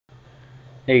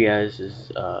Hey guys, this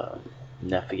is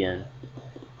Neff again.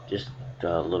 Just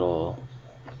a little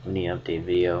mini update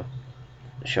video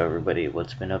to show everybody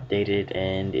what's been updated,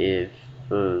 and if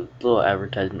little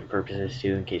advertisement purposes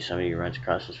too, in case somebody runs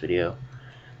across this video,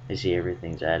 they see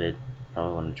everything's added,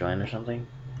 probably want to join or something.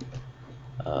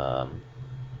 Let's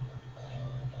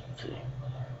see.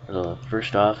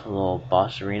 First off, a little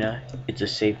boss arena. It's a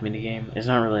safe minigame. It's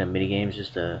not really a minigame, it's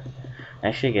just a.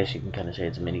 Actually, I guess you can kind of say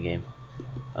it's a minigame.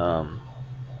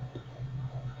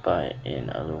 But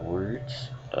in other words,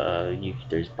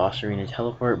 there's boss arena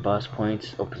teleport, boss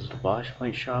points, opens the boss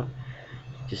point shop.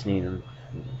 Just need to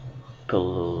put a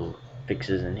little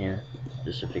fixes in here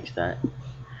just to fix that.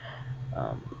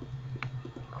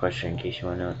 Question in case you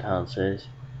want to know what the hell it says.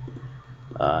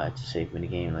 It's a safe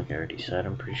minigame, like I already said.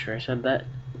 I'm pretty sure I said that.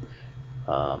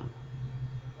 And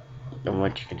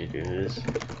what you're gonna do is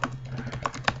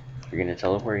you're gonna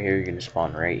teleport here. You're gonna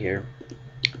spawn right here.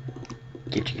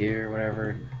 Get your gear or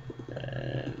whatever.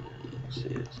 And let's see,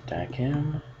 let's attack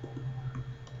him.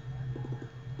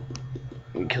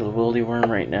 You kill the wildy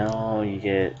worm right now, you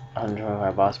get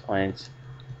 125 boss points.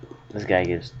 This guy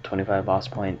gives 25 boss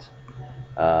points.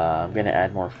 I'm gonna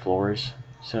add more floors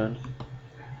soon,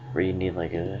 where you need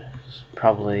like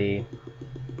probably.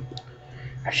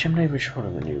 Actually, I'm not even sure what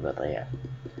I'm gonna do about that yet.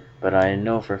 But I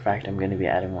know for a fact I'm gonna be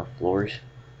adding more floors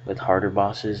with harder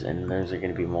bosses, and those are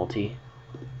gonna be multi.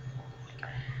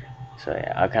 So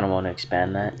yeah, I kind of want to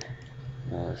expand that.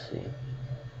 Let's see.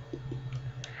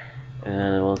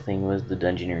 Another little thing was the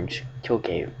Dungeoneering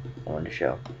KillCave I wanted to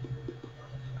show.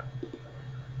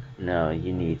 No,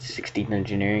 you need 60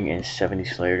 Dungeoneering and 70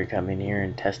 Slayer to come in here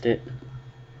and test it.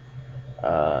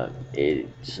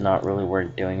 It's not really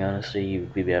worth doing, honestly.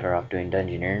 You'd be better off doing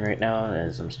Dungeoneering right now,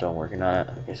 as I'm still working on it,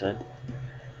 like I said.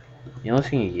 The only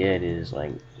thing you get is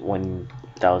like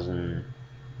 1,000.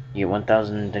 You get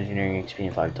 1,000 Dungeoneering XP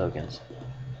and 5 tokens,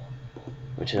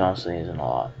 which honestly isn't a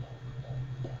lot.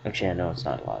 Actually, I know it's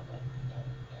not a lot.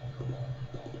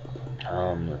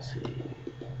 Let's see.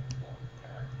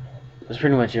 That's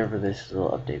pretty much it for this little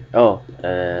update. Oh,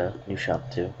 new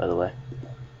shop too, by the way.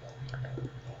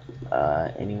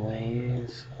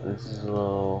 Anyways, this is a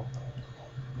little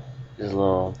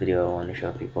video I want to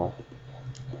show people.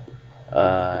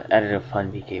 Added a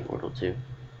fun PK portal too.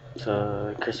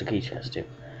 So crystal key chest too.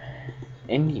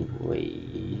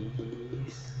 Anyways,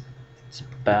 that's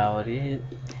about it.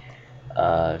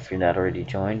 If you're not already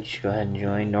joined, you should go ahead and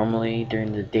join. Normally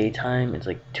during the daytime, it's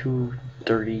like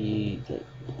 2:30.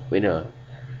 Wait, no,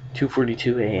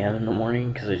 2:42 a.m. in the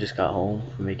morning because I just got home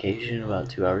from vacation about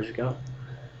 2 hours ago.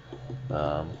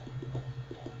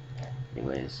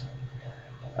 Anyways,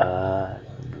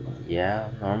 yeah,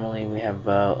 normally we have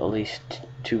about at least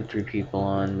 2-3 people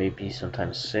on, maybe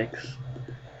sometimes 6,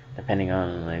 depending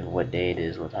on like what day it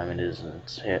is, what time it is, and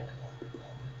it's hit.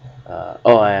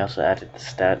 Oh, I also added the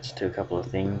stats to a couple of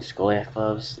things. Goliath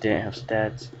gloves didn't have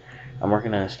stats. I'm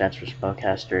working on the stats for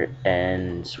Spellcaster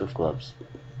and Swift gloves.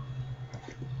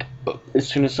 As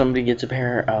soon as somebody gets a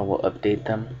pair, I will update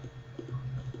them.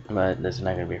 But that's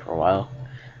not gonna be for a while,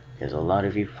 because a lot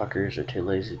of you fuckers are too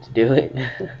lazy to do it.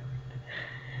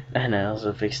 And I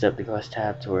also fixed up the quest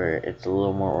tab to where it's a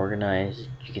little more organized.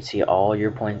 You can see all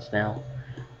your points now,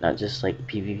 not just like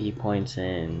PvP points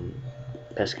and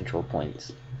pest control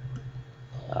points.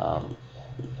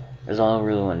 That's all I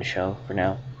really want to show for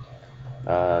now.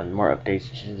 More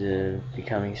updates should be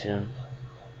coming soon,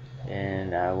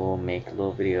 and I will make a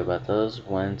little video about those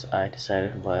once I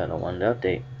decide what I want to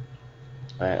update.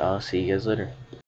 Alright, I'll see you guys later.